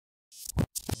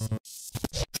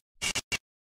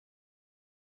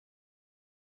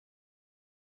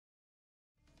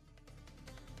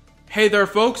Hey there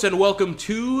folks, and welcome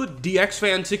to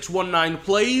DXFan619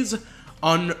 Plays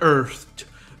Unearthed,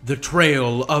 the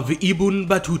Trail of Ibn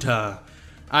Battuta.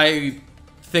 I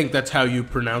think that's how you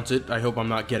pronounce it. I hope I'm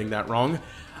not getting that wrong.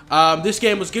 This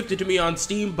game was gifted to me on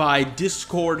Steam by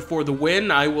Discord for the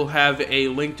win. I will have a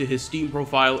link to his Steam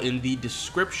profile in the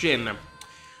description.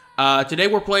 Today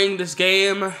we're playing this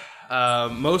game,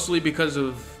 mostly because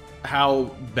of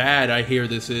how bad I hear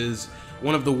this is.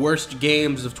 One of the worst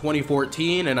games of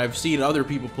 2014, and I've seen other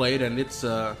people play it, and it's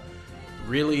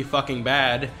really fucking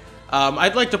bad.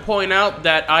 I'd like to point out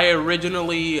that I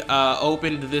originally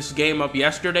opened this game up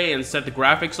yesterday and set the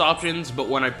graphics options, but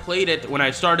when I played it, when I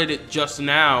started it just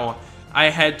now, I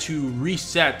had to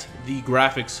reset the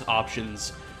graphics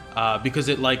options because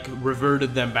it like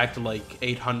reverted them back to like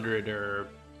 800 or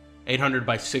 800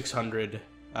 by 600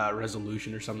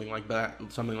 resolution or something like that.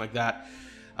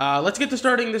 Let's get to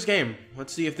starting this game.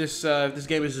 Let's see if this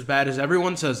game is as bad as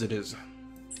everyone says it is.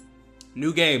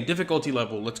 New game, difficulty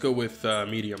level. Let's go with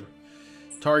medium.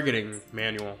 Targeting,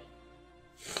 manual.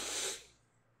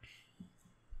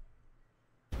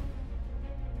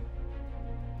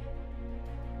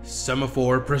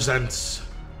 Semaphore presents.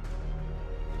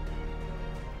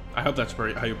 I hope that's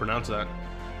how you pronounce that.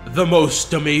 The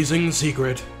most amazing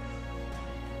secret.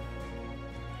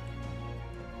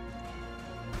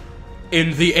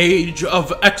 In the age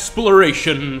of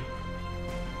exploration,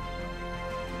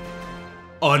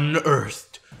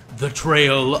 Unearthed, the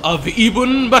trail of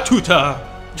Ibn Battuta.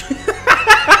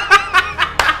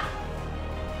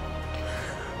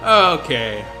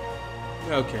 Okay.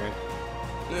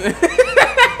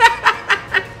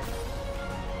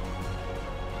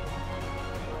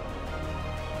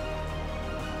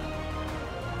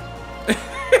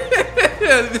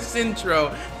 This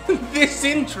intro,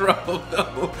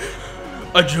 though.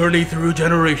 A journey through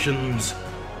generations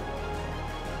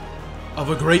of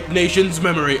a great nation's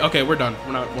memory. Okay, we're done.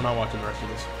 We're not watching the rest of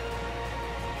this.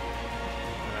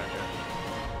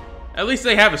 At least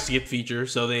they have a skip feature,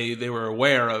 so they were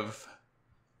aware of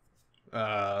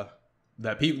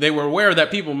that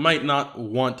people might not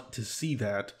want to see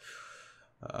that.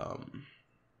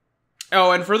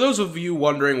 Oh, and for those of you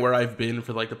wondering where I've been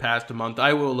for like the past month,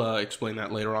 I will explain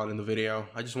that later on in the video.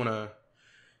 I just want to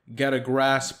get a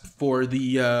grasp for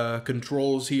the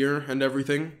controls here and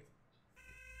everything.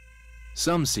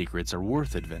 Some secrets are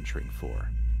worth adventuring for,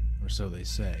 or so they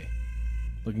say.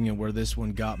 Looking at where this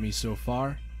one got me so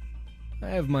far, I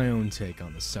have my own take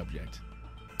on the subject.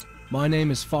 My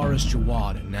name is Faris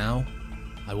Jawad, and now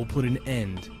I will put an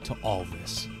end to all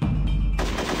this.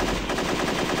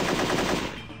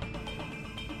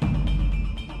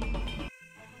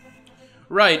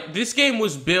 Right, this game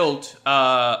was built,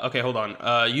 okay, hold on,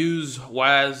 use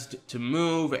WASD to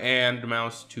move and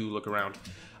mouse to look around.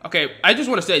 Okay, I just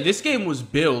want to say, this game was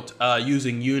built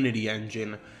using Unity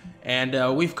engine,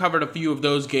 and we've covered a few of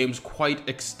those games quite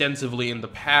extensively in the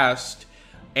past,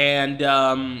 and,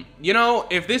 you know,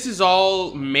 if this is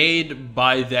all made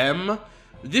by them,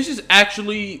 this is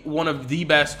actually one of the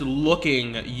best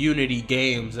looking Unity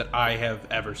games that I have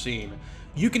ever seen.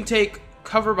 You can take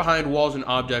cover behind walls and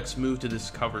objects, move to this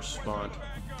cover spot.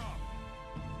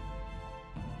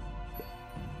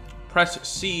 Press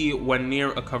C when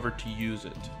near a cover to use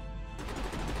it.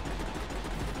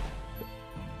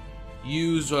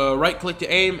 Use right click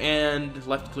to aim and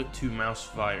left click to mouse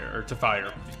fire, or to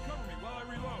fire.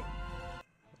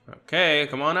 Okay,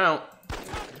 come on out.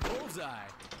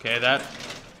 Okay, that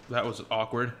was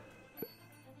awkward.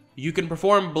 You can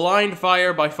perform blind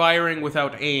fire by firing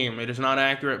without aim. It is not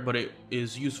accurate, but it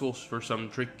is useful for some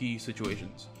tricky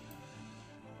situations.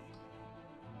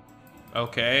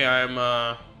 Okay, I'm,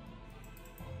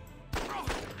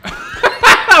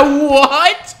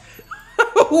 What?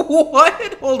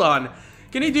 What? Hold on.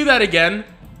 Can he do that again?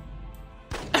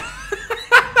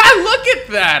 Look at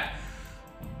that!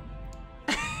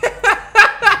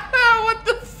 What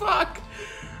the fuck?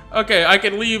 Okay, I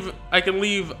can leave,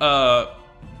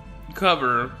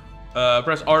 cover,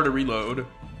 press R to reload,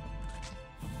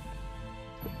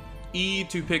 E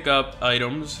to pick up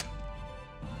items.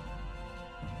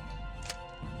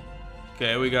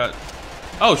 Okay, we got,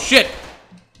 oh shit!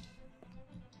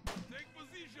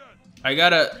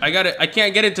 I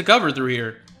can't get into cover through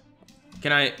here.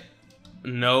 Can I?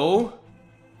 No.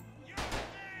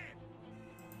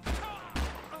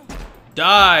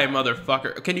 Die,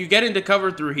 motherfucker. Can you get into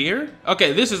cover through here?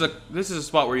 Okay, this is a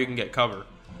spot where you can get cover.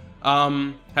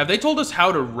 Have they told us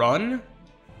how to run?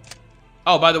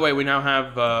 Oh, by the way, we now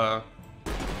have, at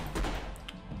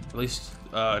least,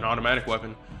 an automatic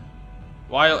weapon.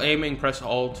 While aiming, press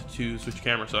Alt to switch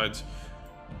camera sides.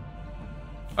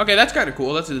 Okay, that's kind of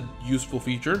cool. That's a useful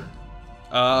feature.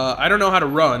 I don't know how to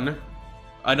run.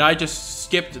 And I just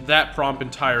skipped that prompt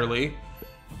entirely.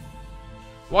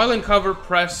 While in cover,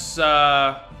 press,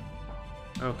 okay.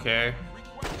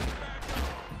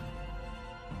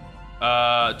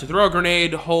 To throw a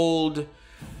grenade, hold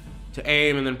to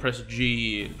aim, and then press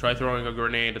G. Try throwing a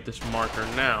grenade at this marker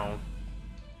now.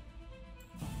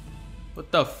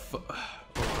 What the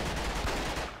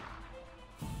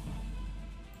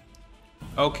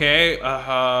Okay,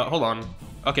 hold on.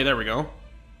 Okay, there we go.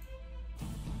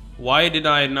 Why did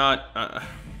I not,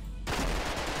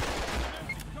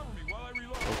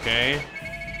 Okay.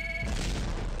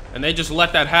 And they just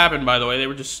let that happen, by the way. They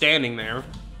were just standing there.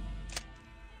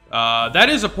 That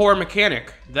is a poor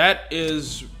mechanic. That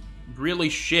is really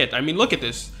shit. I mean, look at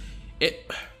this.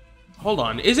 Hold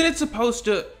on. Isn't it supposed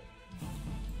to...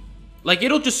 Like,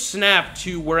 it'll just snap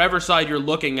to wherever side you're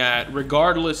looking at,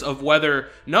 regardless of whether...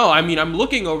 No, I mean, I'm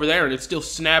looking over there, and it's still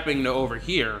snapping to over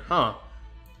here. Huh.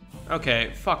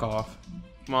 Okay, fuck off.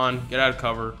 Come on, get out of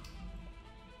cover.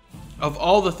 Of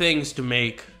all the things to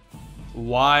make,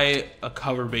 why a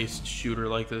cover-based shooter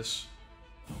like this?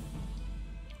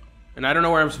 And I don't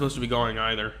know where I'm supposed to be going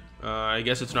either. I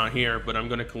guess it's not here, but I'm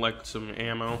gonna collect some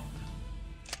ammo.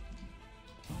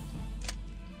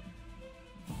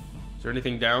 Is there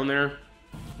anything down there?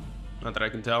 Not that I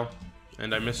can tell.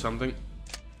 And I missed something.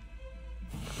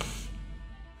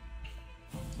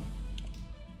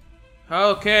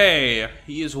 Okay,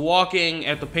 he is walking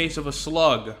at the pace of a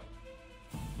slug.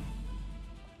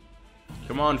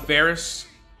 Come on, Ferris.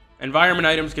 Environment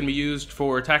items can be used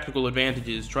for tactical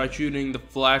advantages. Try shooting the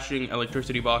flashing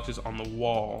electricity boxes on the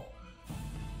wall.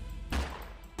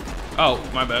 Oh,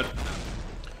 my bad.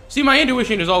 See, my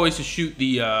intuition is always to shoot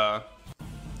the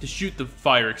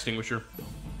fire extinguisher.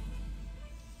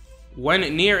 When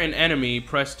near an enemy,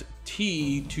 press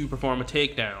T to perform a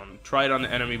takedown. Try it on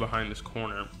the enemy behind this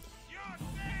corner.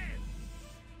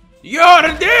 You're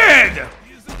dead!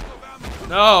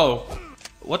 No.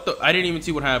 What the? I didn't even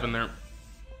see what happened there.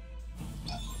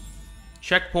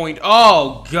 Checkpoint.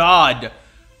 Oh God,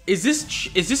 is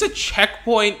this a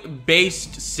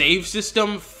checkpoint-based save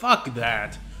system? Fuck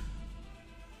that.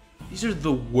 These are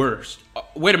the worst.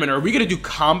 Wait a minute, are we gonna do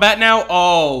combat now?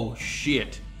 Oh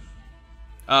shit.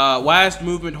 Last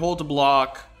movement, hold to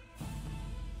block.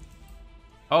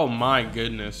 Oh my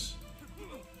goodness.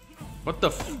 What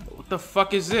the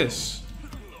fuck is this?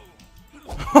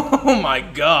 Oh my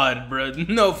God, bro.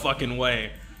 No fucking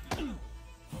way.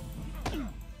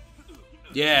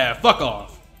 Yeah, fuck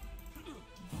off.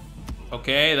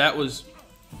 Okay, that was...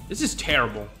 This is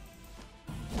terrible.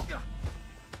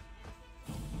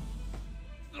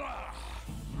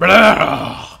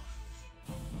 Blah.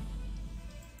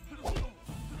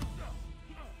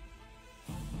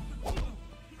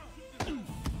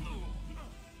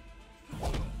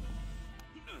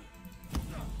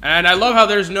 And I love how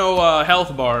there's no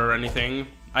health bar or anything.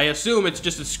 I assume it's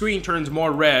just the screen turns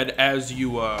more red as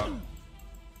you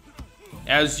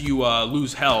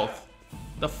lose health.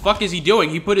 The fuck is he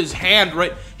doing? He put his hand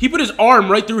right... He put his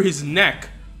arm right through his neck.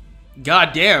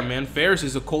 God damn, man. Ferris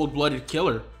is a cold-blooded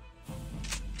killer.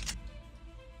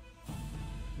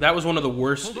 That was one of the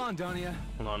worst... Hold on, Donia.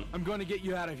 Hold on. I'm going to get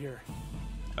you out of here.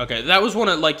 Okay, that was one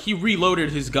of... Like, he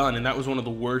reloaded his gun, and that was one of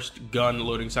the worst gun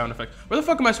loading sound effects. Where the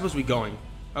fuck am I supposed to be going?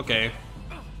 Okay.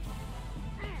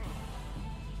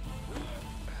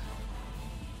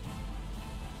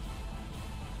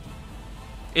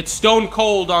 It's stone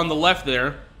cold on the left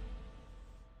there.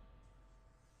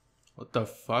 What the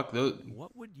fuck?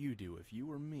 What would you do if you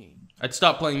were me? I'd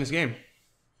stop playing this game.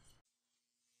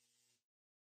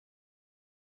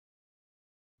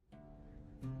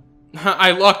 I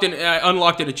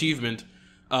unlocked an achievement.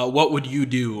 What would you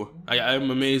do?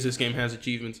 I'm amazed this game has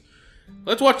achievements.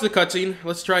 Let's watch the cutscene.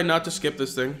 Let's try not to skip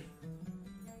this thing.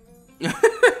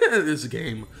 This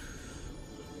game.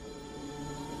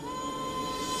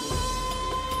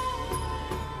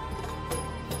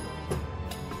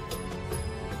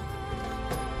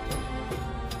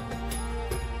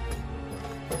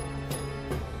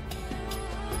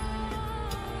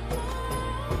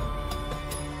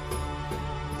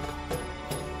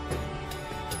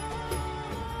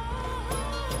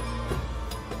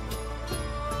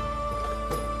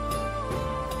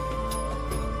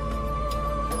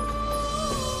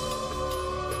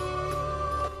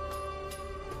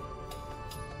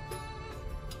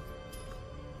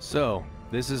 So,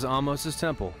 this is Amos's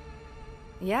temple.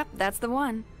 Yep, that's the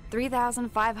one.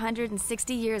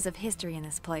 3,560 years of history in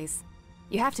this place.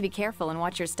 You have to be careful and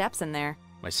watch your steps in there.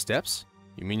 My steps?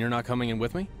 You mean you're not coming in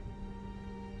with me?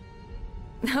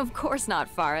 Of course not,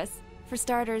 Faris. For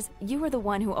starters, you were the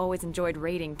one who always enjoyed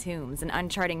raiding tombs and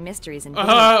uncharting mysteries and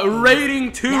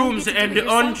raiding tombs and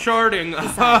uncharting. Besides, you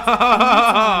need someone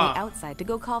on the outside to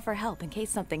go call for help in case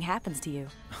something happens to you.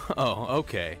 Oh,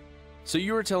 okay. So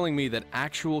you were telling me that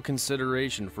actual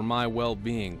consideration for my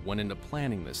well-being went into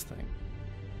planning this thing.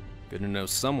 Good to know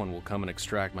someone will come and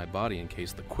extract my body in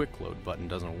case the quick load button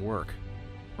doesn't work.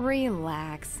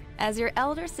 Relax. As your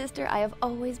elder sister, I have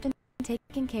always been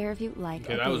taking care of you like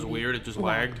Okay, a that was baby. weird. It just Well,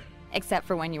 lagged. except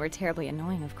for when you were terribly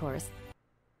annoying, of course.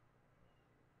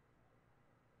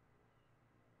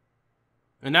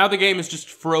 And now the game is just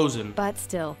frozen. But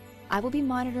still, I will be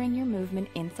monitoring your movement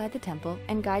inside the temple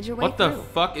and guide your way What the through.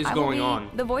 fuck is I will going be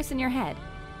on? the voice in your head.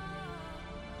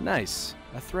 Nice.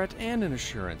 A threat and an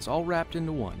assurance, all wrapped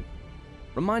into one.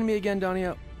 Remind me again,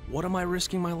 Dania, what am I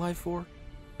risking my life for?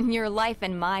 Your life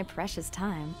and my precious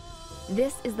time.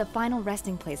 This is the final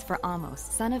resting place for Amos,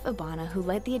 son of Abana, who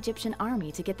led the Egyptian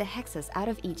army to get the Hyksos out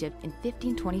of Egypt in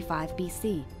 1525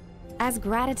 BC. As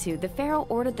gratitude, the pharaoh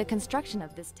ordered the construction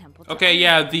of this temple. Okay,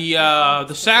 yeah,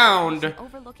 the sound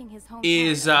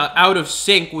is out of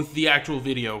sync with the actual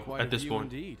video Quite at this a view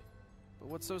point. Indeed. But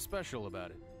what's so special about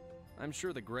it? I'm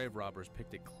sure the grave robbers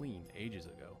picked it clean ages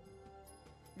ago.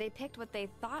 They picked what they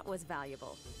thought was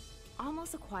valuable.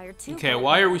 Amos acquired two. Okay, gold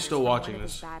why are we medals still from watching one of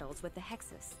his this? battles with the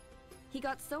Hyksos. He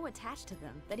got so attached to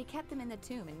them that he kept them in the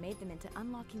tomb and made them into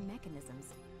unlocking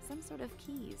mechanisms, some sort of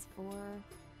keys for.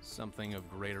 Something of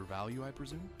greater value, I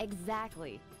presume?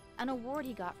 Exactly. An award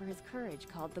he got for his courage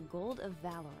called the Gold of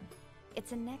Valor.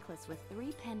 It's a necklace with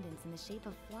 3 pendants in the shape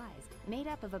of flies, made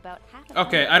up of about half a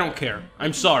Okay, I don't care.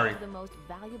 I'm sorry. the most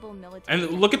valuable military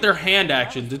And look at their hand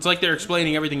actions. It's like they're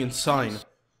explaining everything in Sine.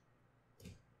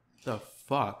 The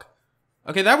fuck?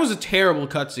 Okay, that was a terrible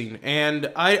cutscene,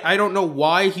 and I don't know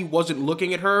why he wasn't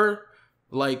looking at her.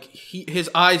 Like, his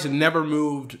eyes never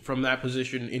moved from that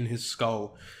position in his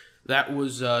skull. That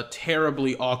was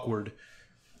terribly awkward.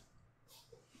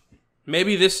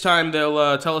 Maybe this time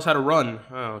they'll tell us how to run.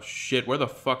 Oh shit, where the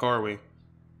fuck are we?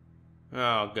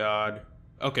 Oh god.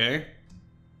 Okay.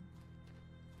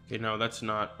 Okay, no, that's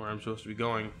not where I'm supposed to be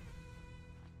going.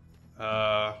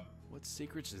 What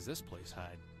secrets does this place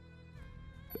hide?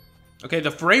 Okay,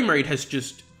 the frame rate has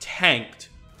just tanked.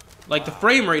 Like, the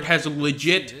frame rate has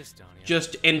legit This, Dania.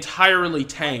 just entirely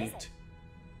tanked.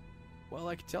 Well,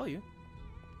 I could tell you,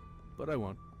 but I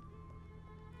won't.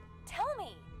 Tell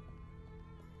me.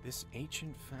 This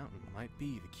ancient fountain might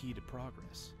be the key to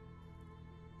progress.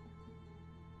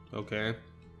 Okay.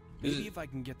 Maybe if I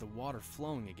can get the water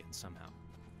flowing again somehow,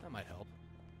 that might help.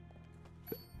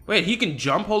 Wait, he can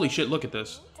jump? Holy shit, look at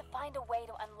this. To find a way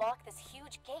to unlock this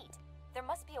huge gate. There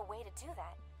must be a way to do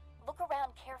that. Look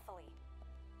around carefully.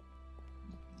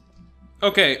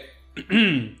 Okay.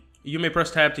 You may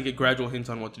press tab to get gradual hints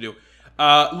on what to do.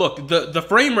 Look, the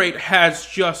frame rate has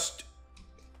just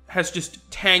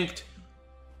tanked,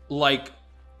 like,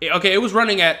 okay, it was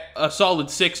running at a solid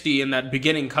 60 in that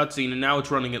beginning cutscene, and now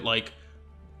it's running at, like,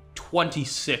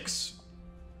 26.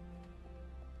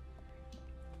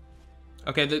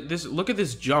 Okay, look at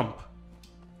this jump.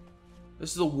 This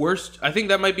is the worst, I think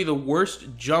that might be the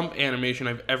worst jump animation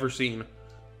I've ever seen.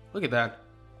 Look at that.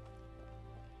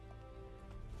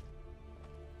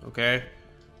 Okay.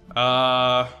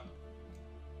 And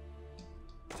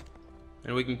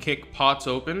we can kick pots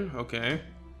open. Okay.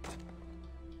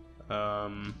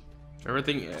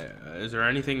 Everything, is there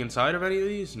anything inside of any of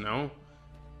these? No.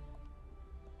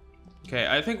 Okay,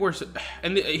 I think we're,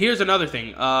 and here's another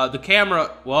thing. The camera,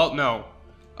 well, no.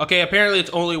 Okay, apparently it's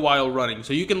only while running.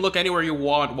 So you can look anywhere you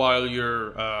want while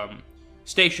you're,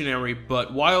 stationary,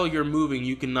 but while you're moving,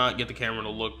 you cannot get the camera to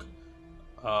look,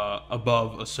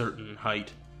 above a certain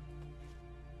height.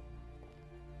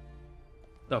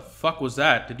 The fuck was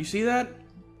that? Did you see that?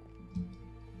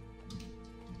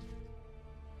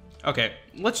 Okay,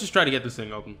 let's just try to get this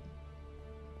thing open.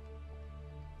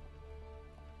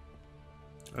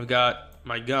 I've got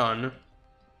my gun.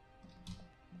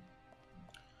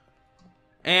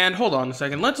 And hold on a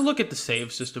second. Let's look at the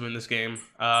save system in this game.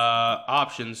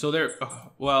 Options. So there,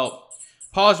 well,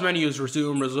 pause menu is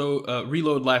resume,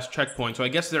 reload last checkpoint. So I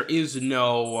guess there is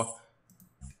no,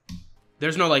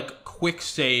 there's no like quick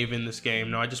save in this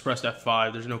game. No, I just pressed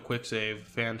F5. There's no quick save.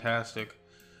 Fantastic.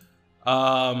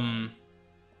 Well,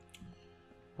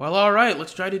 all right.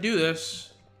 Let's try to do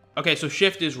this. Okay, so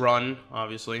shift is run,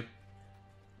 obviously.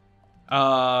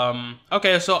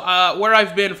 Okay, so, where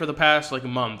I've been for the past, like, a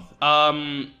month,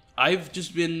 I've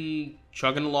just been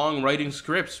chugging along writing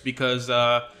scripts because,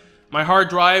 my hard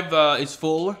drive, is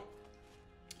full.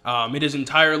 It is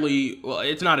entirely, well,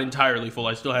 it's not entirely full,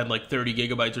 I still had, like, 30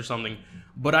 gigabytes or something,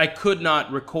 but I could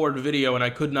not record video, and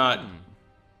I could not...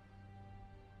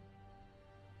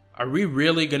 Are we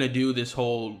really gonna do this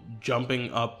whole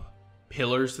jumping up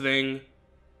pillars thing?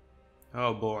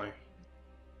 Oh boy.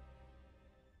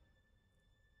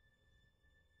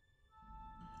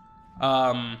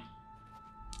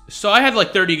 So I had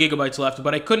like 30 gigabytes left,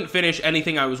 but I couldn't finish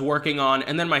anything I was working on,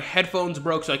 and then my headphones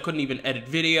broke, so I couldn't even edit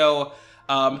video.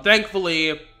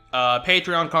 Thankfully,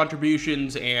 Patreon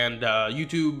contributions and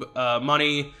YouTube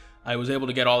money, I was able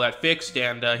to get all that fixed,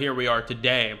 and here we are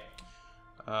today.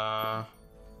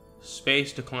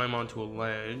 Space to climb onto a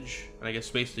ledge, and I guess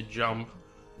space to jump.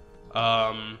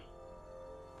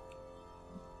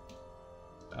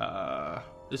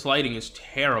 This lighting is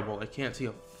terrible. I can't see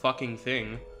a fucking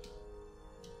thing.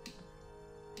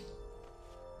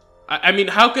 I mean,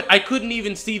 I couldn't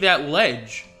even see that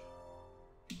ledge.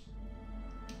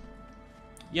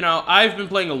 You know, I've been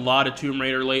playing a lot of Tomb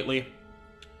Raider lately,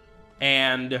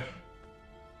 and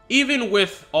even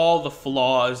with all the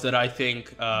flaws that I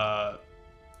think,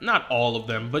 not all of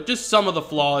them, but just some of the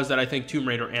flaws that I think Tomb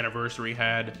Raider Anniversary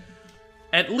had,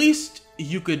 at least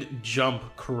you could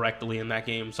jump correctly in that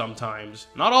game sometimes.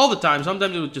 Not all the time,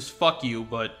 sometimes it would just fuck you,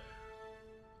 but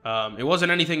it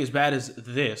wasn't anything as bad as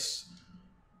this.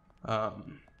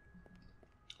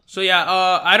 So yeah,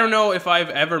 I don't know if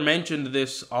I've ever mentioned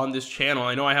this on this channel.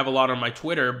 I know I have a lot on my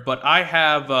Twitter, but I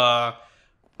have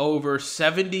over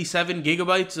 77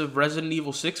 gigabytes of Resident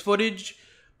Evil 6 footage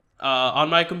on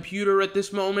my computer at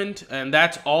this moment, and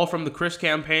that's all from the Chris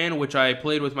campaign, which I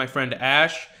played with my friend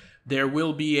Ash. There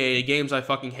will be a Games I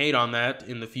Fucking Hate on that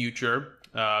in the future.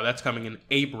 That's coming in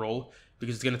April,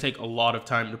 because it's going to take a lot of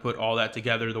time to put all that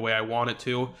together the way I want it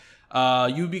to.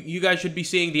 You guys should be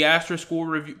seeing the Asterisk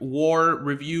War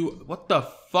review. What the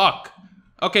fuck?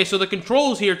 Okay, so the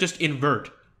controls here just invert.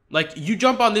 Like, you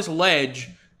jump on this ledge,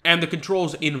 and the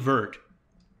controls invert.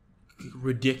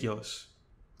 Ridiculous.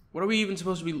 What are we even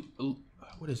supposed to be...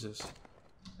 What is this?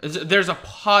 There's a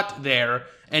pot there,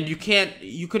 and you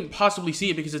couldn't possibly see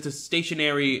it because it's a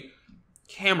stationary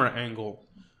camera angle.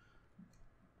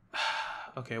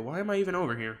 Okay, why am I even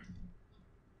over here?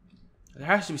 There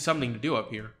has to be something to do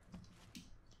up here.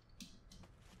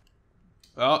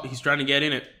 Oh, he's trying to get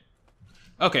in it.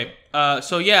 Okay,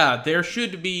 so yeah, there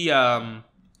should be,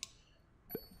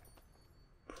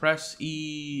 press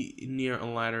E near a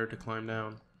ladder to climb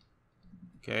down.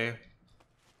 Okay.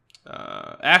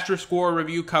 Asterisk War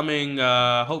review coming,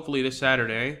 hopefully this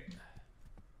Saturday.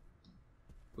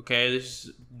 Okay, this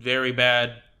is very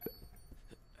bad.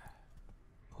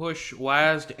 Push,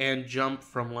 WASD, and jump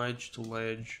from ledge to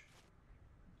ledge.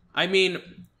 I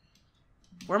mean,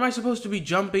 where am I supposed to be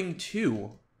jumping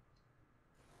to?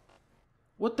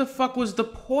 What the fuck was the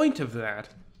point of that?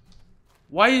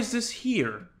 Why is this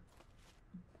here?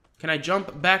 Can I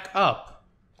jump back up?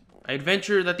 I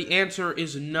venture that the answer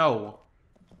is no.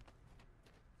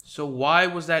 So why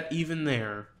was that even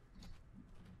there?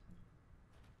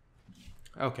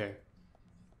 Okay.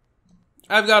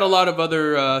 I've got a lot of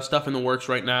other stuff in the works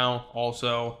right now,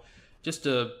 also. Just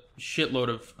a shitload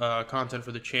of content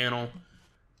for the channel.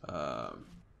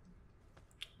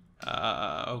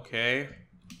 Okay.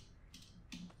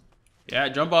 Yeah,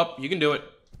 jump up. You can do it.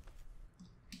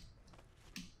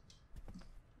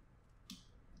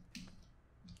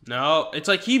 No, it's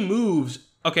like he moves.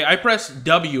 Okay, I press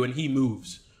W and he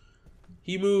moves.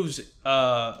 He moves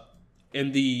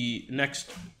in the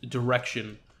next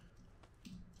direction.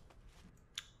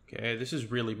 Okay, this is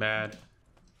really bad.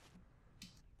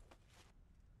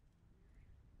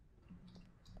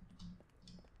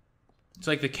 It's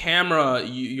like the camera,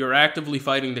 you're actively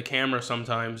fighting the camera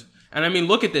sometimes. And I mean,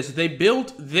 look at this. They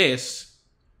built this.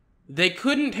 They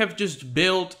couldn't have just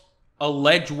built a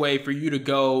ledge way for you to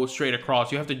go straight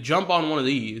across. You have to jump on one of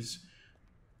these.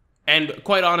 And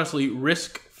quite honestly,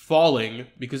 risk falling,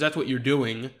 because that's what you're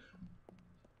doing.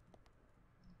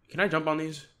 Can I jump on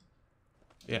these?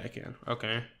 Yeah, I can.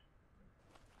 Okay.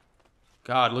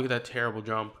 God, look at that terrible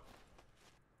jump.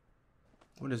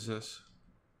 What is this?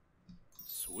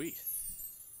 Sweet.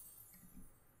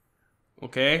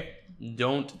 Okay.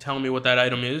 Don't tell me what that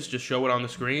item is. Just show it on the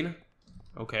screen.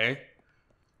 Okay.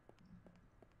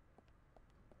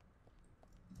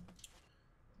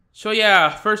 So yeah,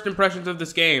 first impressions of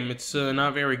this game. It's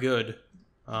not very good.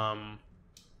 Okay,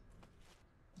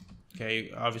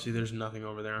 obviously there's nothing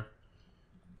over there.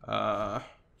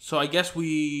 So I guess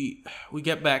we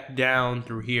get back down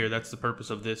through here. That's the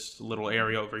purpose of this little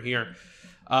area over here.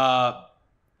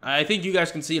 I think you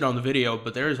guys can see it on the video,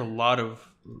 but there is a lot of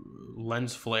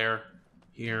lens flare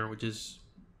here, which is,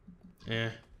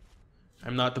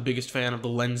 I'm not the biggest fan of the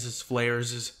lenses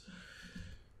flares.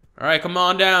 Alright, come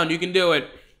on down. You can do it.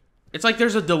 It's like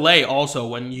there's a delay also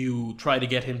when you try to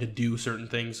get him to do certain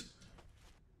things.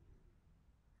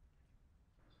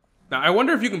 Now, I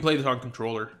wonder if you can play this on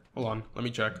controller. Hold on, let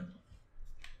me check.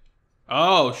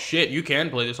 Oh, shit, you can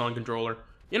play this on controller.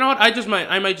 You know what,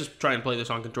 I might just try and play this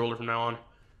on controller from now on.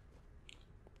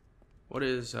 What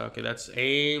is, okay, that's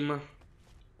aim.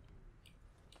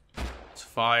 It's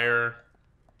fire.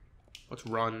 What's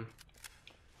run?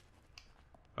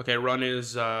 Okay, run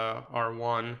is,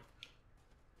 R1.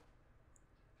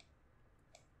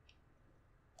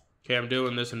 Okay, I'm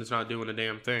doing this and it's not doing a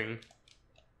damn thing.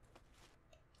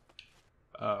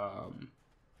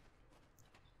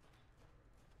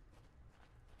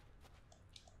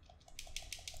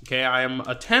 Okay, I am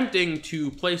attempting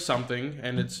to place something,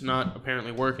 and it's not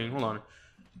apparently working. Hold on.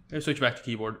 Let me switch back to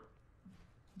keyboard.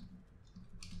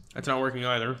 That's not working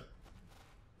either.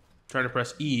 Trying to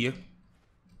press E.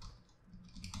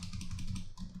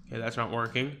 Okay, that's not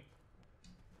working.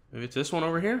 Maybe it's this one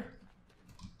over here?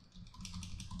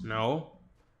 No.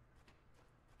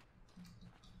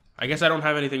 I guess I don't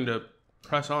have anything to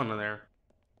press onto there.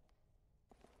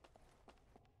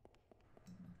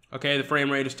 Okay, the frame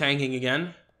rate is tanking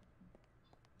again.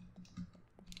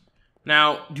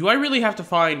 Now, do I really have to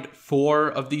find 4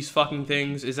 of these fucking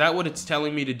things? Is that what it's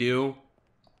telling me to do?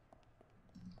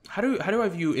 How do I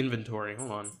view inventory?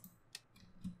 Hold on.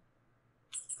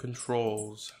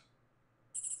 Controls.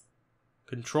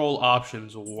 Control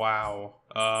options. Wow.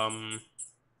 Are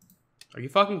you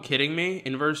fucking kidding me?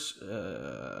 Inverse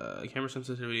camera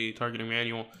sensitivity, targeting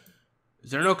manual.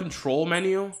 Is there no control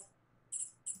menu?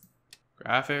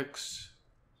 Graphics.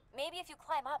 Maybe if you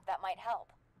climb up, that might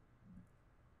help.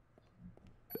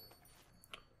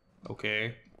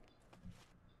 Okay.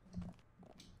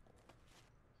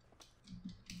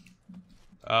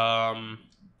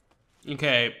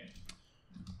 Okay.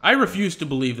 I refuse to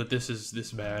believe that this is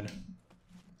this bad.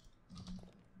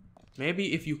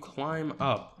 Maybe if you climb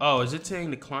up. Oh, is it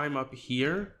saying to climb up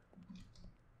here?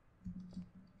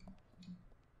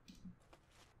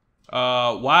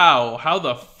 Wow. How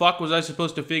the fuck was I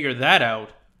supposed to figure that out?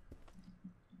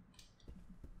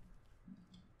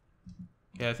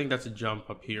 Yeah, I think that's a jump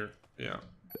up here. Yeah.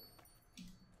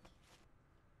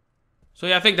 So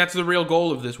yeah, I think that's the real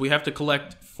goal of this. We have to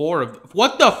collect 4 of them.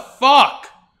 What the fuck?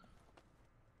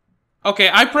 Okay,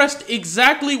 I pressed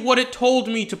exactly what it told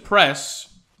me to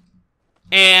press,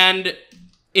 and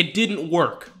it didn't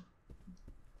work.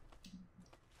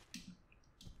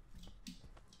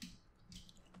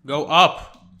 Go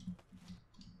up.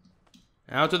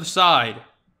 Out to the side.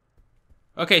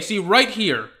 Okay, see, right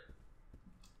here.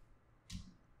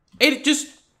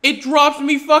 It drops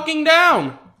me fucking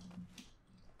down.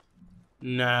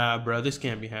 Nah, bro, this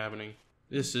can't be happening.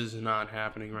 This is not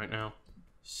happening right now.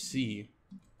 C.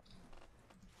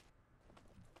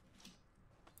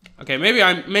 Okay, maybe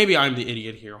I'm the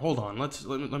idiot here. Hold on, let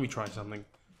me try something.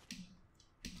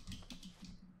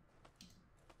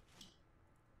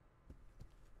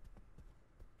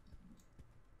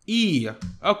 E.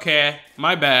 Okay,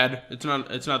 my bad. It's not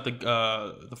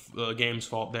the game's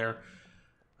fault there.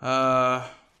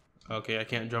 Okay, I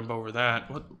can't jump over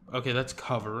that. What? Okay, that's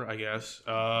cover, I guess.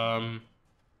 I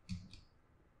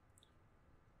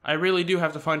really do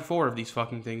have to find 4 of these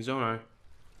fucking things, don't I?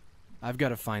 I've got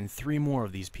to find 3 more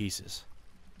of these pieces.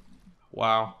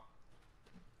 Wow.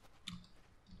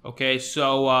 Okay,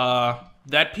 so,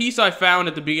 that piece I found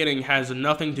at the beginning has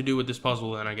nothing to do with this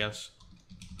puzzle then, I guess.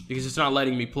 Because it's not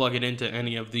letting me plug it into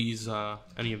any of these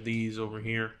over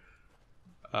here.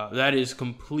 That is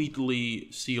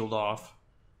completely sealed off.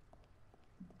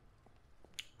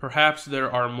 Perhaps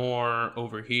there are more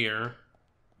over here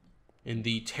in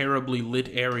the terribly lit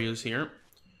areas here.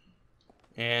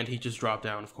 And he just dropped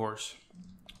down, of course.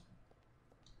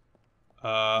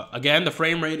 Again, the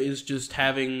frame rate is just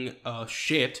having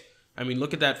shit. I mean,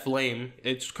 look at that flame.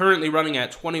 It's currently running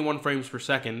at 21 frames per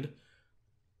second.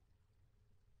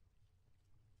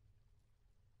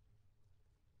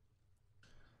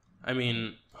 I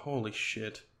mean, holy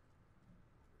shit.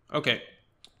 Okay,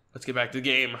 let's get back to the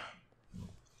game.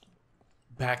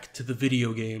 Back to the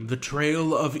video game. The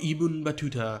Trail of Ibn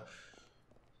Battuta.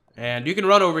 And you can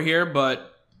run over here,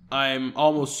 but I'm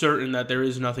almost certain that there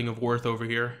is nothing of worth over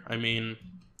here. I mean,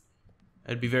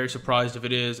 I'd be very surprised if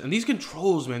it is. And these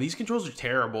controls, man, these controls are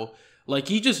terrible. Like,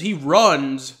 he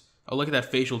runs. Oh, look at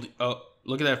that facial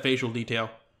detail.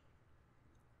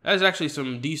 That is actually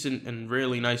some decent and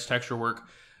really nice texture work.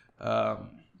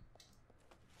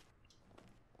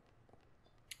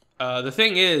 The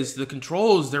thing is, the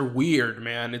controls, they're weird,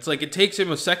 man. It's like it takes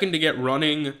him a second to get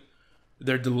running.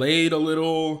 They're delayed a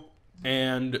little,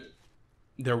 and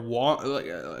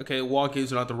okay, wonky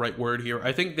is not the right word here.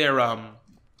 I think they're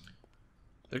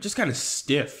just kind of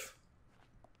stiff.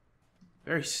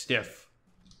 Very stiff.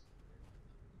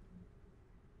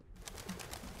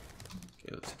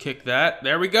 Okay, let's kick that.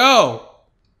 There we go.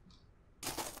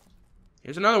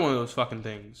 Here's another one of those fucking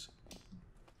things.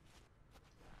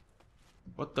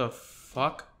 What the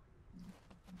fuck?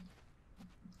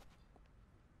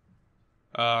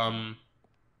 Let's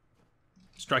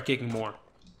try kicking more.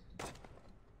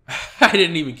 I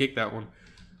didn't even kick that one.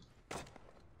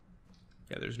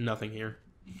 Yeah, there's nothing here.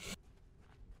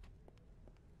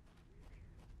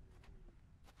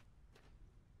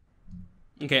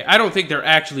 Okay, I don't think they're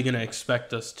actually gonna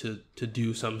expect us to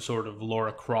do some sort of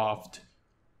Lara Croft.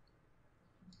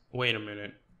 Wait a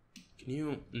minute. Can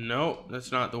you... No,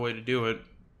 that's not the way to do it.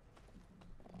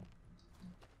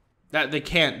 That they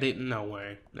can't... no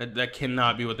way. That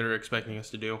cannot be what they're expecting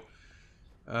us to do.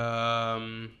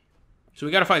 So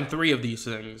we gotta find 3 of these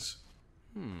things.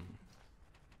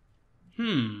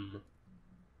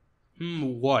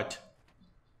 What?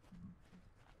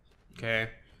 Okay.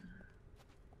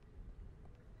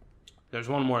 There's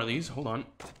one more of these. Hold on.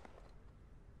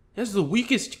 He has the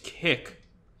weakest kick.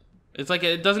 It's like,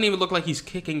 it doesn't even look like he's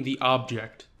kicking the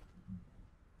object.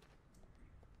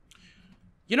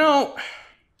 You know,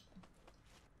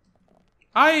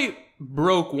 I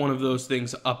broke one of those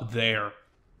things up there.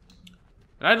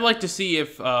 And I'd like to see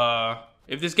if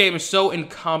this game is so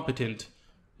incompetent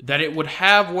that it would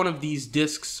have one of these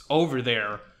discs over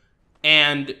there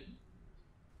and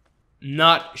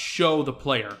not show the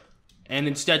player. And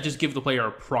instead just give the player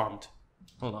a prompt.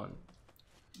 Hold on.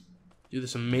 Do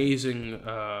this amazing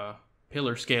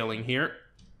pillar scaling here.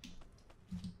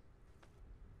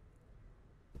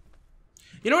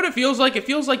 You know what it feels like? It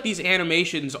feels like these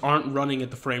animations aren't running at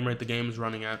the frame rate the game is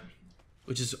running at.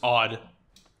 Which is odd.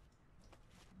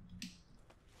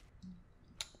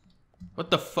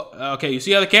 What the fuck? Okay, you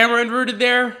see how the camera inverted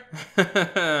there?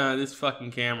 This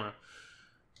fucking camera.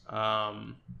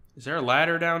 Is there a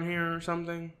ladder down here or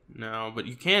something? No, but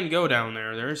you can go down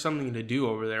there. There is something to do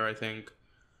over there, I think.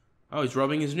 Oh, he's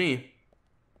rubbing his knee.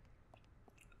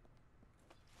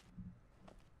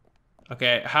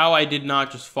 Okay, how I did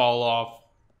not just fall off,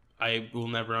 I will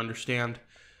never understand.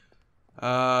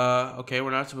 Okay,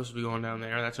 we're not supposed to be going down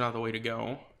there. That's not the way to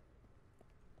go.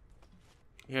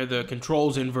 Here, the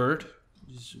controls invert.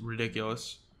 Which is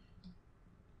ridiculous.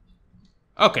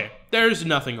 Okay, there's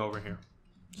nothing over here.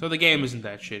 So the game isn't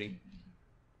that shitty.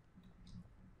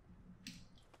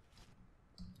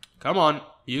 Come on,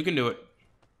 you can do it.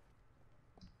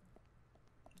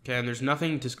 Okay, and there's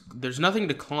nothing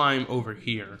to climb over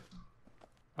here.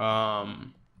 I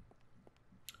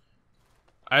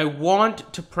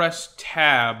want to press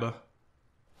tab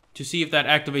to see if that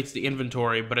activates the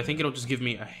inventory, but I think it'll just give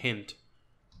me a hint.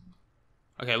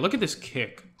 Okay, look at this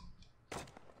kick.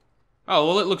 Oh,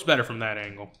 well, it looks better from that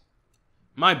angle.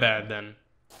 My bad, then.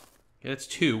 Okay, that's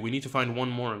 2. We need to find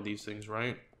one more of these things,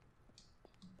 right?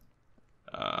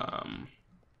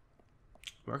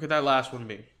 Where could that last one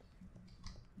be?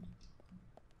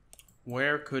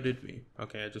 Where could it be?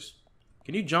 Okay, I just...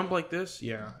 Can you jump like this?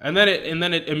 Yeah. And then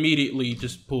it immediately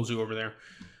just pulls you over there.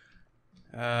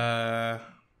 Yeah.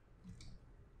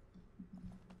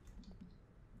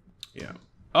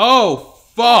 Oh,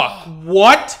 fuck!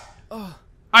 What?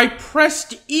 I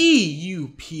pressed E, you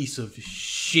piece of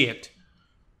shit.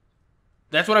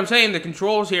 That's what I'm saying. The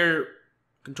controls here...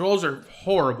 Controls are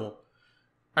horrible.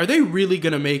 Are they really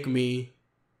gonna make me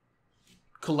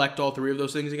collect all 3 of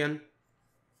those things again?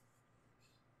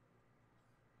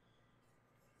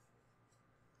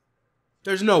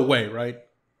 There's no way, right?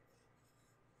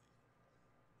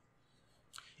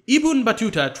 Ibn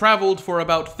Battuta traveled for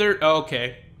about 30... Oh,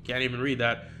 okay. Can't even read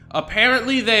that.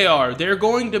 Apparently they are. They're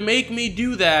going to make me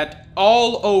do that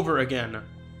all over again.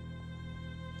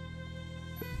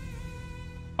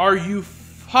 Are you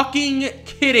fucking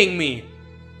kidding me?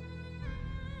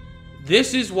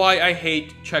 This is why I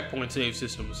hate checkpoint save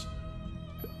systems.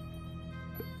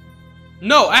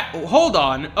 No, hold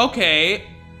on. Okay.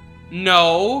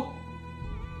 No.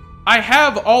 I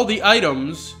have all the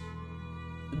items.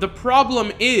 The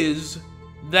problem is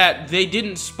that they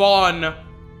didn't spawn...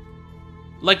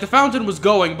 Like, the fountain was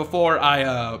going before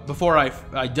I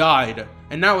died.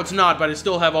 And now it's not, but I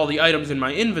still have all the items in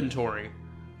my inventory.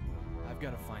 I've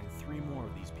got to find 3 more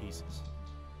of these pieces.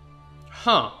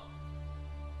 Huh.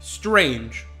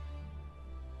 Strange.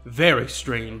 Very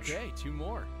strange. Okay, 2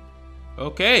 more.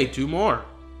 Okay, 2 more.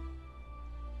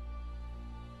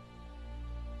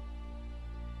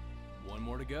 1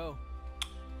 more to go.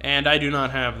 And I do not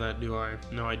have that, do I?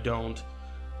 No, I don't.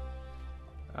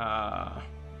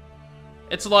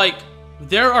 It's like,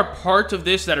 there are parts of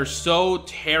this that are so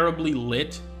terribly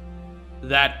lit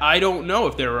that I don't know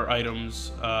if there are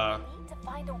items, We need to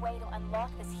find a way to unlock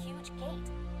this huge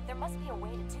gate. There must be a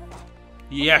way to do that.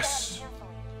 Yes. Look around carefully.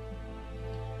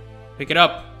 Pick it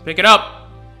up. Pick it up.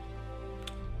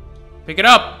 Pick it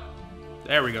up.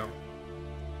 There we go.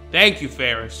 Thank you,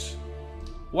 Ferris.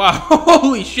 Wow.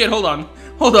 Holy shit. Hold on.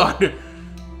 Hold on.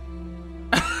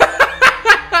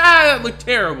 That looked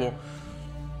terrible.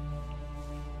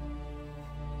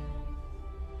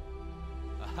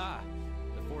 Aha!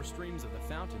 The 4 streams of the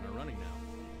fountain are running now.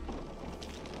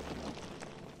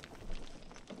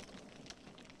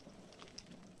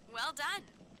 Well done.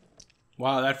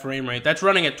 Wow, that frame rate. That's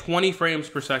running at 20 frames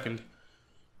per second.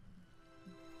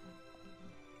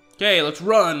 Okay, let's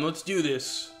run. Let's do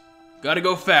this. Gotta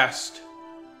go fast.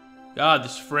 God,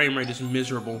 this frame rate is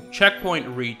miserable. Checkpoint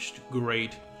reached.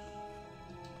 Great.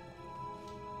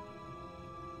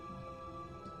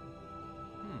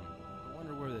 I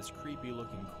wonder where this creepy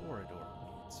looking corridor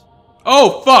leads.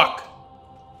 Oh, fuck!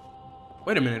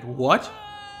 Wait a minute, what?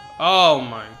 Oh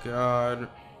my god.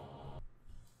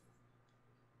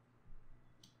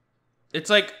 It's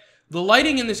like, the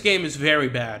lighting in this game is very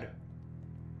bad.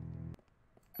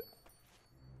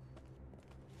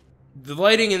 The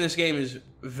lighting in this game is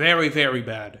very, very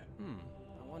bad.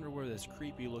 I wonder where this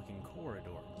creepy looking corridor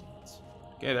leads.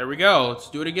 Okay, there we go. Let's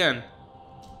do it again.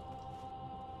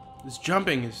 This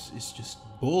jumping is just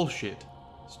bullshit.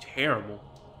 It's terrible.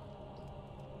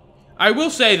 I will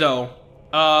say, though,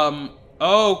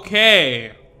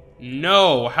 okay.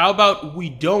 No, how about we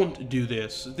don't do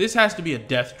this? This has to be a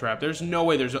death trap. There's no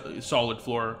way there's a solid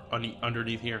floor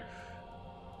underneath here.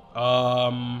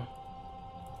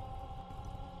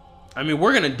 I mean,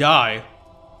 we're gonna die.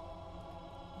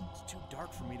 It's too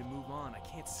dark for me to move on. I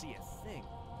can't see a thing.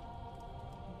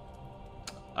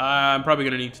 I'm probably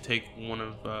gonna need to take one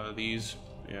of these.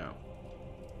 Yeah.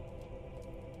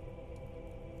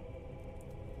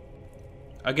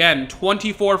 Again,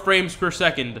 24 frames per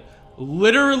second.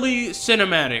 Literally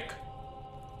cinematic.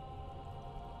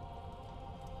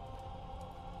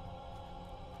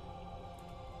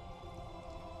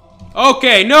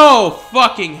 Okay, no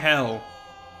fucking hell.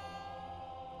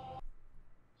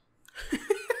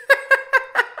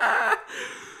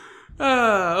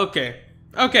 Okay.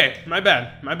 Okay, my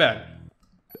bad. My bad.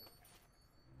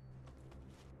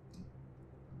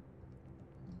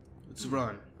 Let's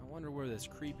run. I wonder where this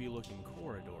creepy looking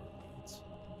corridor leads.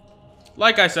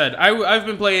 Like I said, I've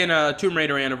been playing Tomb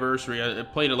Raider Anniversary. I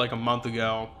played it like a month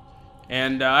ago.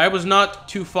 And I was not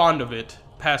too fond of it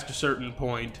past a certain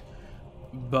point.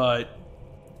 But,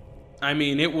 I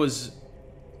mean, it was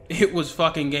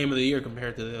fucking Game of the Year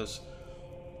compared to this.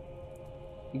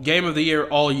 Game of the Year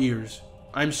all years.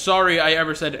 I'm sorry I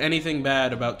ever said anything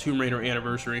bad about Tomb Raider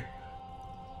Anniversary.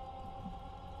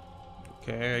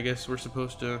 Okay, I guess we're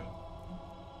supposed to...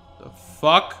 The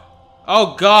fuck?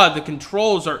 Oh god, the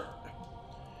controls are...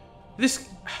 This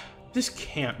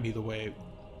can't be the way.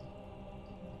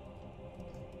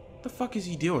 What the fuck is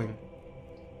he doing?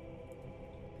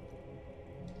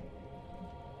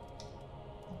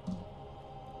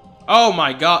 Oh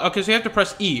my god. Okay, so you have to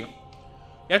press E. You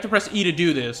have to press E to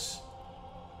do this.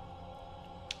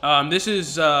 This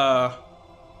is, and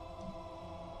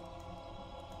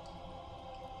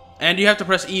you have to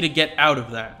press E to get out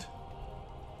of that.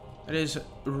 That is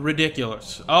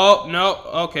ridiculous. Oh, no.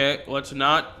 Okay, let's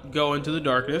not go into the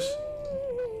darkness.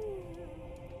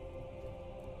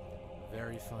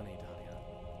 Very funny, Danya.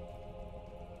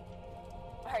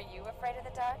 Are you afraid of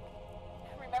the dark?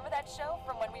 Remember that show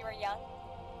from when we were young?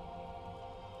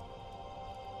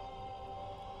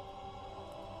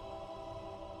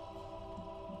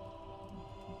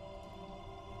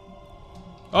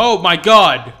 Oh my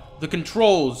god! The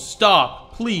controls,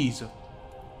 stop, please.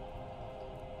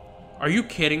 Are you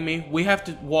kidding me? We have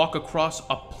to walk across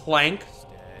a plank?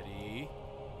 Steady.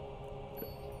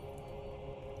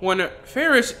 When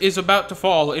Ferris is about to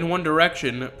fall in one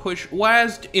direction, push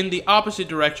WASD in the opposite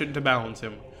direction to balance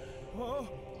him.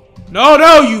 No,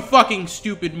 no, you fucking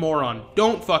stupid moron.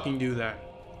 Don't fucking do that.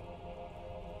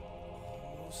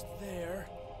 Almost there.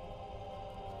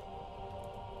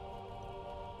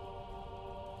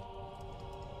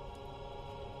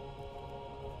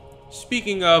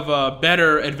 Speaking of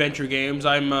better adventure games,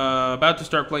 I'm about to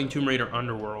start playing Tomb Raider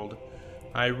Underworld.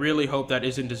 I really hope that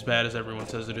isn't as bad as everyone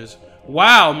says it is.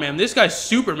 Wow, man, this guy's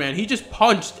Superman. He just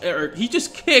punched, or he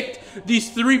just kicked these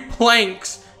 3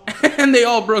 planks, and they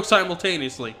all broke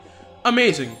simultaneously.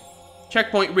 Amazing.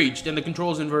 Checkpoint reached, and the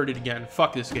controls inverted again.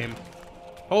 Fuck this game.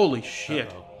 Holy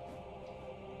shit. Uh-oh.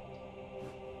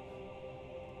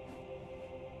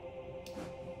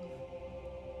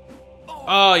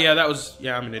 Oh, yeah, that was...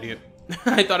 Yeah, I'm an idiot.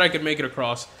 I thought I could make it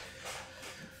across.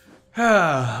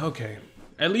 Okay.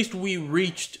 At least we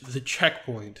reached the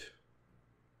checkpoint.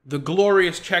 The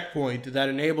glorious checkpoint that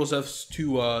enables us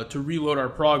to reload our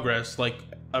progress like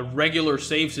a regular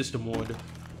save system would.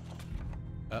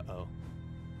 Uh-oh.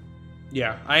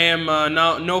 Yeah, I am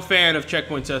no fan of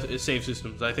checkpoint save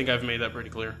systems. I think I've made that pretty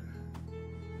clear.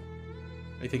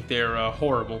 I think they're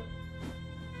horrible.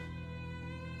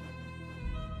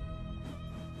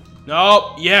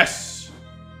 No, yes!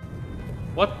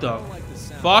 What the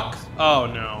fuck? Oh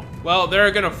no. Well,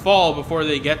 they're gonna fall before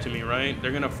they get to me, right?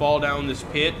 They're gonna fall down this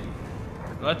pit.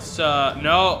 Let's,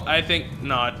 no, I think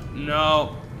not.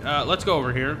 No. Let's go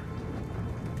over here.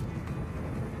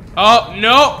 Oh,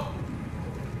 no!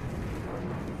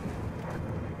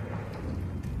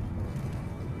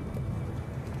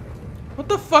 What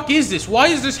the fuck is this? Why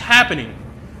is this happening?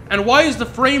 And why is the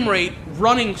frame rate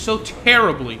running so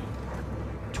terribly?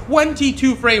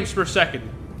 22 frames per second.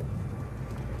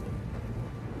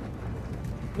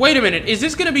 Wait a minute, is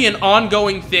this gonna be an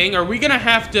ongoing thing? Are we gonna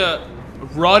have to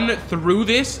run through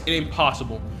this?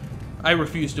 Impossible. I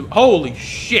refuse to. Holy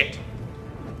shit.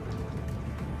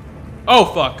 Oh,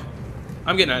 fuck.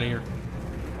 I'm getting out of here.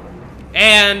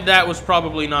 And that was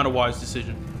probably not a wise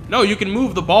decision. No, you can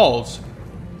move the balls.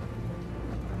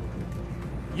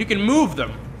 You can move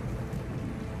them.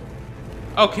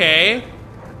 Okay.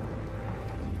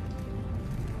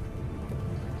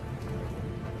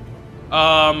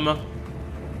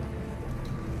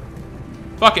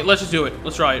 Fuck it, let's just do it.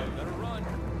 Let's try it.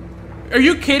 Are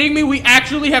you kidding me? We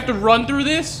actually have to run through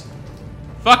this?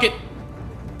 Fuck it.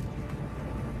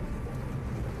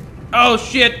 Oh,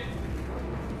 shit.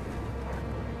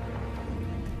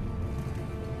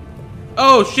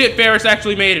 Oh, shit, Ferris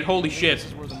actually made it. Holy shit. This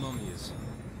is where the mummy is.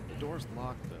 The door's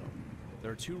locked, though.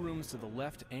 There are 2 rooms to the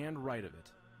left and right of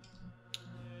it.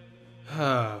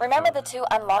 Remember the 2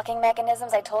 unlocking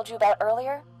mechanisms I told you about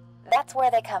earlier? That's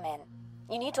where they come in.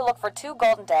 You need to look for 2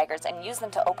 golden daggers and use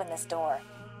them to open this door.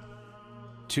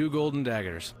 2 golden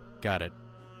daggers. Got it.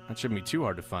 That shouldn't be too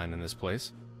hard to find in this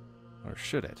place. Or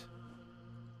should it?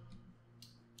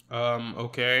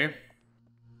 Okay.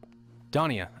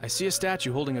 Dania, I see a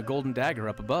statue holding a golden dagger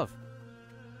up above.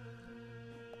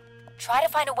 Try to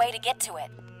find a way to get to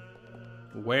it.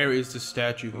 Where is the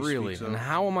statue who Really? speaks of? And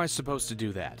how am I supposed to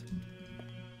do that?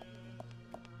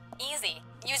 Easy.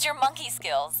 Use your monkey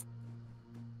skills.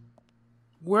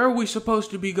 Where are we supposed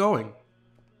to be going?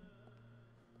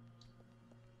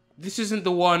 This isn't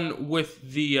the one with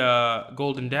the,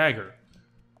 golden dagger.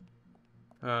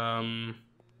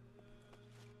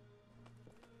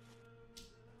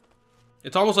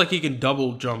 It's almost like he can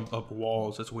double jump up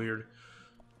walls. That's weird.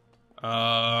 Okay,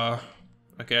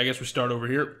 I guess we start over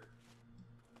here.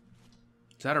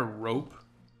 Is that a rope?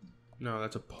 No,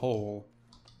 that's a pole.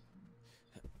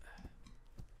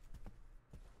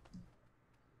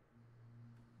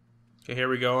 Okay, here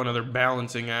we go. Another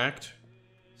balancing act.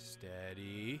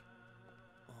 Steady.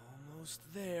 Almost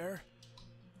there.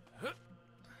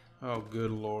 Oh,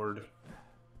 good lord.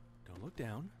 Don't look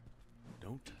down.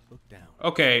 Don't look down.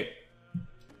 Okay.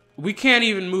 We can't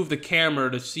even move the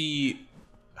camera to see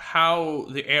how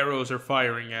the arrows are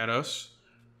firing at us,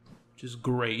 which is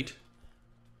great.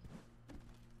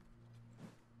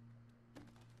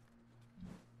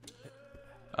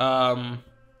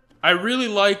 I really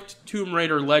liked Tomb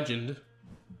Raider Legend,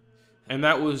 and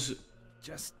that was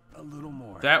just a little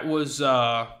more. That was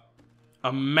a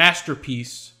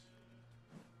masterpiece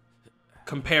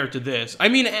compared to this. I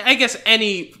mean, I guess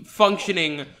any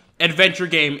functioning adventure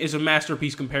game is a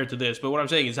masterpiece compared to this, but what I'm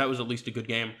saying is that was at least a good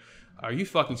game. Are you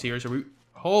fucking serious? Are we?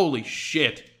 Holy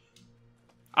shit.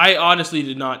 I honestly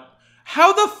did not.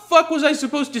 How the fuck was I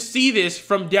supposed to see this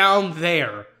from down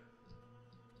there?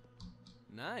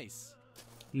 Nice.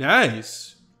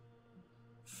 Nice.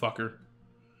 Fucker.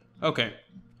 Okay.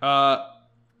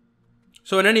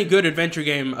 So in any good adventure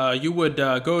game, you would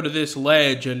go to this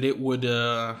ledge and it would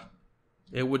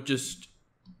just...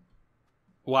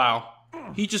 Wow.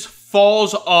 He just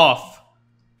falls off.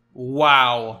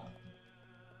 Wow.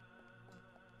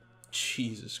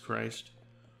 Jesus Christ.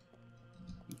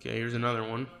 Okay, here's another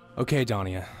one. Okay,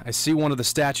 Dania. I see one of the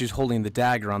statues holding the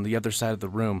dagger on the other side of the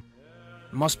room.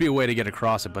 Must be a way to get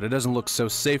across it, but it doesn't look so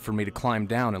safe for me to climb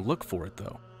down and look for it,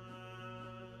 though.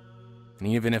 And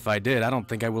even if I did, I don't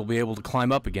think I will be able to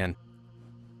climb up again.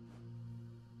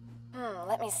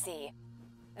 Let me see.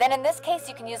 Then in this case,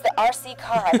 you can use the RC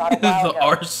car I bought a while ago. The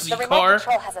RC the remote car?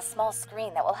 control has a small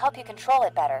screen that will help you control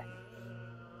it better.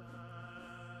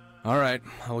 Alright,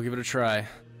 I will give it a try.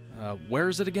 Where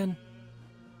is it again?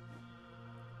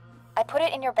 I put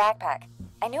it in your backpack.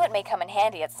 I knew it may come in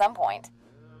handy at some point.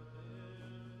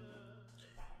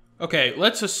 Okay,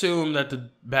 let's assume that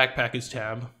the backpack is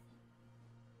tab.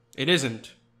 It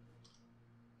isn't.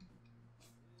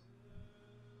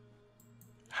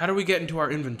 How do we get into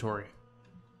our inventory?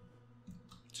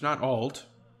 It's not Alt.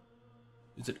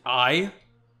 Is it I?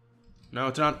 No,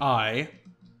 it's not I.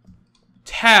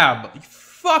 Tab.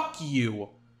 Fuck you.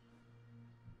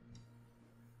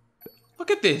 Look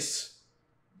at this.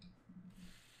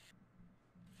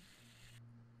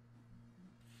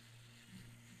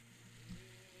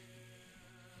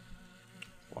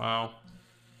 Wow.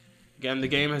 Again, the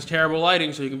game has terrible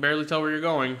lighting, so you can barely tell where you're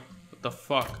going. What the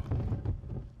fuck?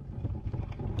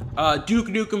 Duke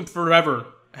Nukem Forever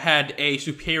had a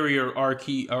superior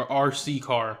RC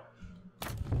car.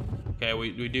 Okay,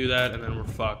 we do that, and then we're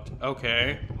fucked.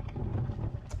 Okay.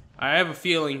 I have a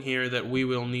feeling here that we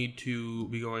will need to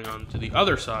be going on to the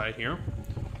other side here.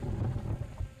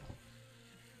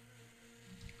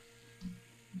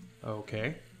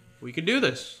 Okay. We can do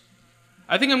this.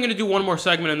 I think I'm gonna do one more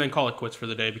segment and then call it quits for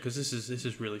the day, because this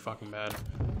is really fucking bad.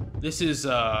 This is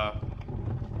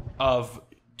of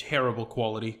terrible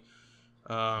quality.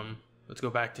 Let's go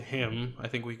back to him. I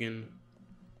think we can.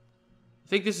 I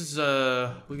think this is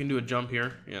we can do a jump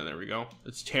here. Yeah, there we go.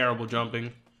 It's terrible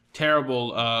jumping,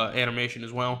 terrible animation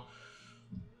as well.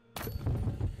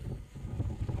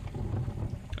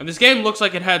 And this game looks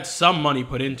like it had some money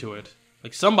put into it.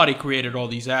 Like somebody created all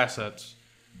these assets.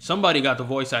 Somebody got the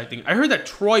voice acting. I heard that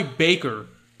Troy Baker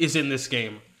is in this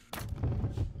game.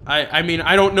 I mean,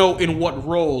 I don't know in what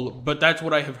role, but that's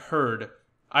what I have heard.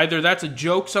 Either that's a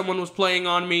joke someone was playing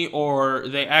on me, or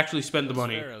they actually spent the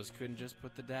money. Sparrows couldn't just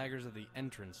put the daggers at the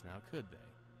entrance now, could they?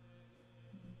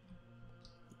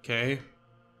 Okay.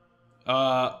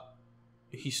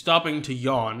 He's stopping to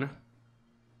yawn.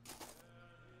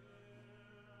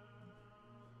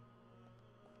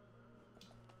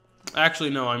 Actually,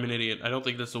 no, I'm an idiot. I don't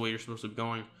think that's the way you're supposed to be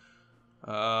going.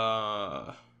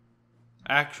 Well...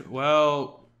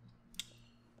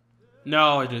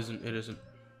 No, it isn't. It isn't.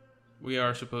 We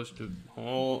are supposed to...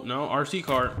 Oh, no, RC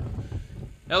car.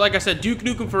 Now, like I said, Duke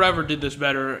Nukem Forever did this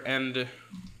better, and...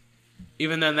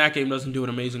 even then, that game doesn't do it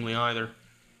amazingly either.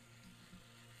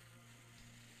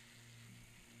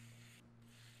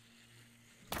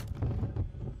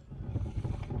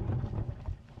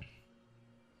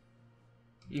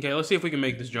 Okay, let's see if we can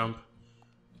make this jump.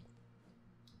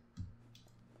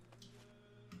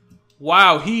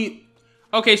 Wow, he...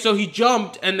 Okay, so he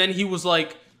jumped, and then he was,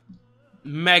 like,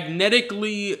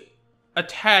 magnetically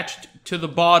attached to the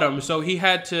bottom, so he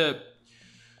had to...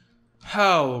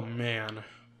 Oh, man.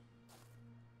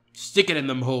 Stick it in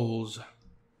them holes.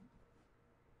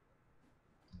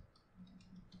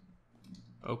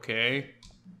 Okay.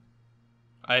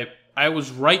 I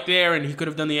was right there, and he could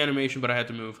have done the animation, but I had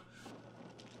to move.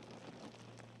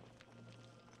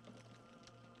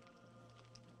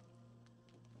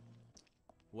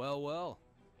 Well, well.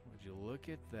 Would you look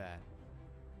at that?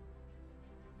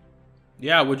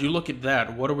 Yeah, would you look at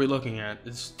that? What are we looking at?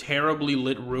 This terribly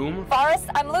lit room? Forrest,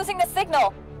 I'm losing the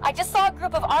signal. I just saw a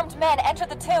group of armed men enter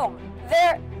the tomb.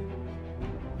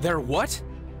 They're what?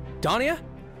 Danya?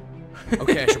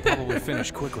 Okay, I should probably finish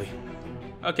quickly.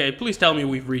 Okay, please tell me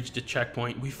we've reached a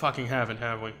checkpoint. We fucking haven't,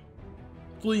 have we?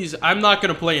 Please, I'm not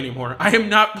gonna play anymore. I am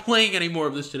not playing any more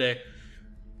of this today.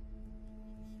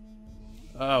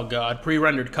 Oh god,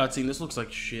 pre-rendered cutscene. This looks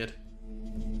like shit.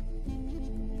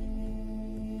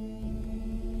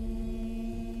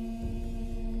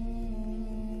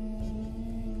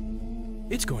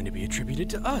 It's going to be attributed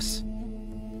to us.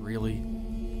 Really?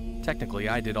 Technically,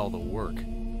 I did all the work.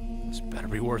 This better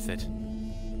be worth it.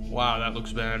 Wow, that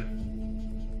looks bad.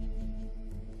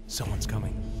 Someone's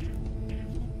coming.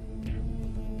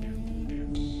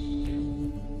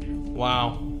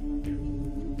 Wow.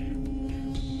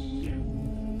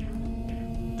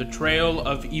 The Trail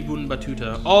of Ibn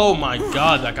Battuta. Oh my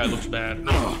god, that guy looks bad.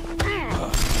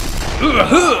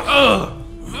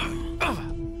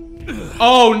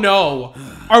 Oh no!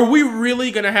 Are we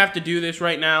really gonna have to do this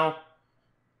right now?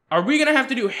 Are we gonna have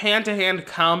to do hand-to-hand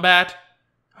combat?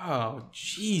 Oh,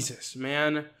 Jesus,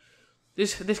 man.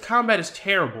 This combat is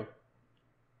terrible.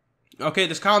 Okay,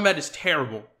 this combat is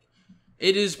terrible.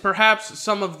 It is perhaps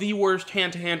some of the worst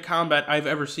hand-to-hand combat I've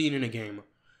ever seen in a game.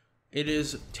 It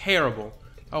is terrible.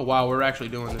 Oh wow, we're actually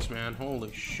doing this, man.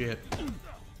 Holy shit.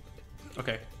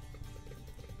 Okay.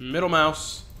 Middle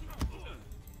mouse.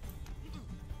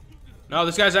 No,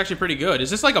 this guy's actually pretty good. Is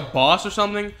this like a boss or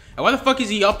something? And why the fuck is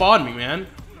he up on me, man?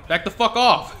 Back the fuck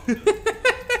off.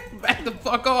 Back the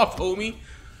fuck off, homie.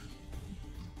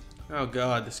 Oh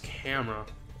god, this camera.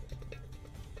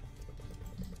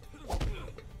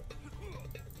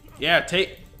 Yeah,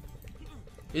 take...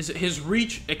 His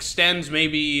reach extends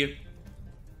maybe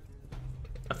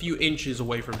a few inches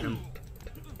away from him.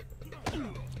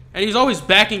 And he's always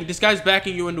backing... This guy's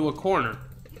backing you into a corner.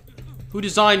 Who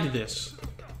designed this?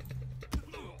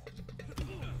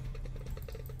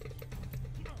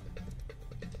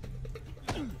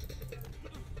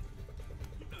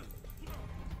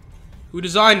 Who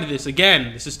designed this?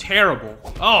 Again, this is terrible.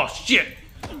 Oh, shit!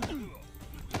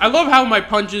 I love how my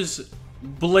punches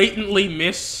blatantly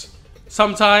miss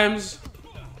sometimes.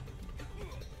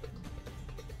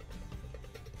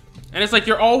 And it's like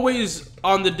you're always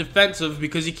on the defensive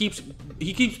because he keeps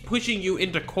pushing you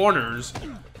into corners.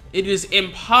 It is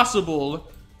impossible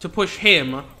to push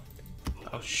him.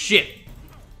 Oh, shit.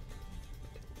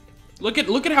 Look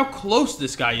at how close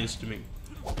this guy is to me.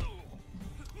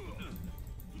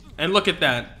 And look at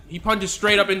that. He punches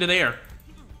straight up into the air.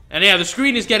 And yeah, the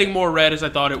screen is getting more red as I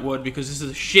thought it would because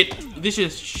this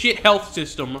is shit health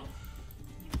system.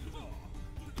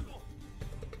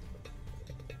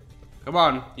 Come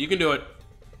on, you can do it.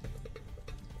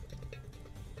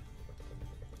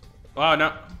 Wow,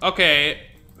 no. Okay.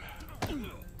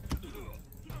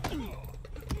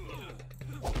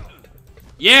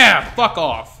 Yeah, fuck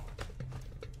off.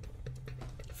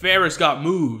 Ferris got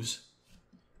moves.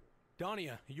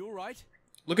 Dania, you alright?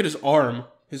 Look at his arm.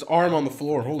 His arm on the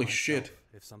floor. Holy shit.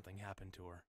 If something happened to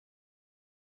her.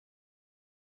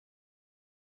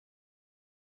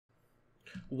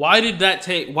 Why did that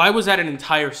take... Why was that an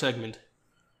entire segment?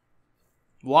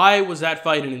 Why was that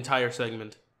fight an entire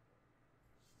segment?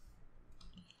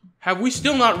 Have we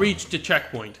still not reached a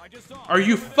checkpoint? Are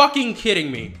you fucking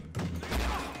kidding me?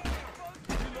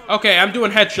 Okay, I'm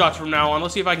doing headshots from now on.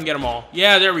 Let's see if I can get them all.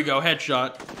 Yeah, there we go.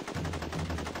 Headshot.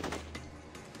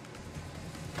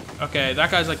 Okay, that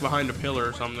guy's like behind a pillar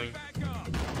or something.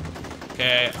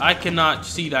 Okay, I cannot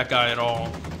see that guy at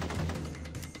all.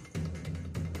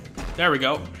 There we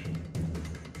go.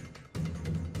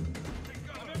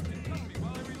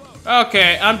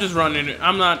 Okay, I'm just running it.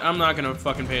 I'm not gonna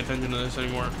fucking pay attention to this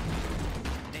anymore.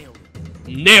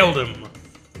 Nailed him.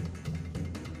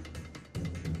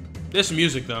 This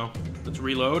music though. Let's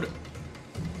reload.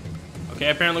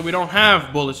 Okay, apparently we don't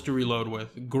have bullets to reload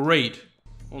with. Great.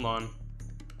 Hold on.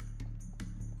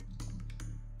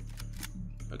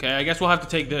 Okay, I guess we'll have to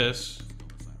take this.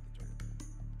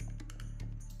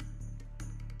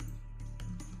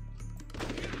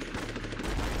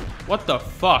 What the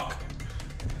fuck?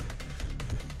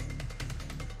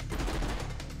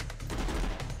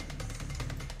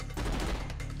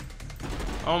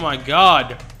 Oh my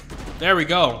god. There we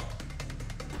go.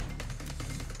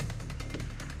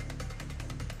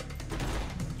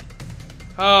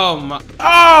 Oh my...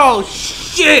 Oh,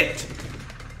 shit!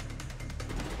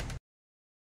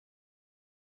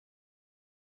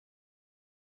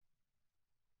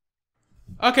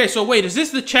 Okay, so wait, is this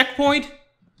the checkpoint?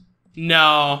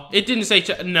 No, it didn't say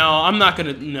no, I'm not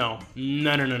gonna... No.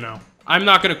 No. I'm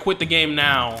not gonna quit the game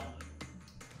now.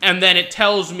 And then it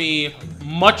tells me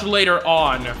much later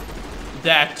on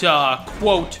that,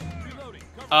 quote,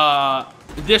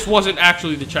 this wasn't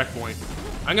actually the checkpoint.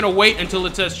 I'm gonna wait until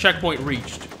it says checkpoint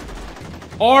reached.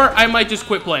 Or I might just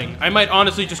quit playing. I might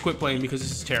honestly just quit playing because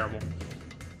this is terrible.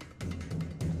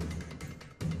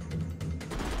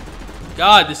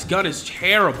 God, this gun is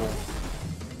terrible.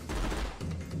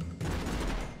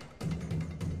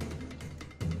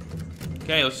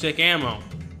 Okay, let's take ammo.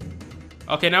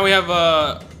 Okay, now we have,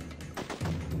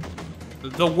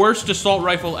 the worst assault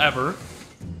rifle ever.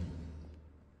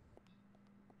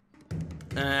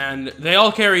 And they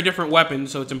all carry different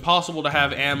weapons, so it's impossible to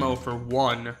have ammo for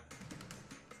one.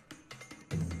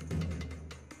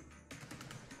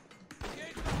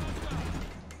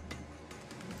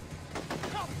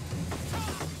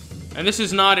 And this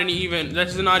is not even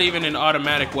an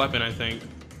automatic weapon, I think.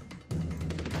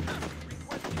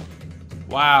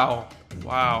 Wow.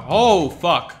 Wow. Oh,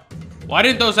 fuck. Why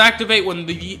didn't those activate when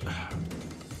the...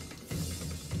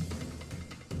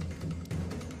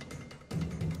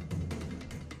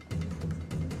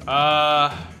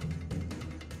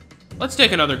 Let's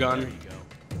take another gun. There you go.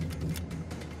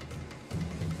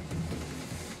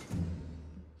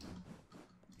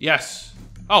 Yes.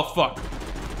 Oh, fuck.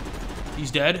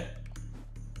 He's dead.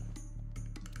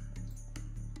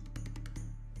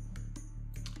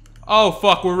 Oh,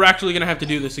 fuck. We're actually gonna have to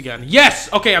do this again.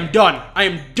 Yes! Okay, I'm done. I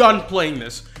am done playing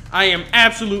this. I am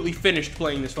absolutely finished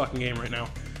playing this fucking game right now.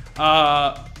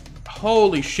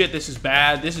 Holy shit, this is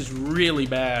bad. This is really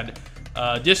bad.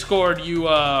 Discord, you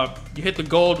hit the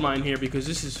gold mine here because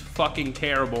this is fucking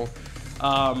terrible.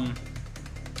 I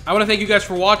want to thank you guys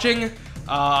for watching.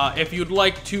 If you'd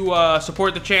like to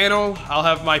support the channel, I'll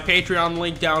have my Patreon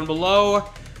link down below.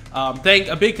 A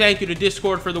big thank you to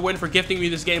Discord for the win for gifting me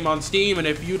this game on Steam, and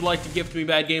if you'd like to gift me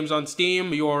bad games on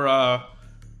Steam, you're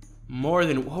more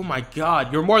than, oh my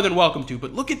god, you're more than welcome to.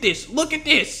 But look at this, look at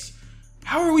this!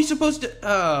 How are we supposed to,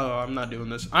 I'm not doing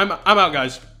this. I'm out,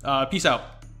 guys. Peace out.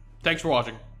 Thanks for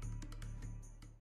watching.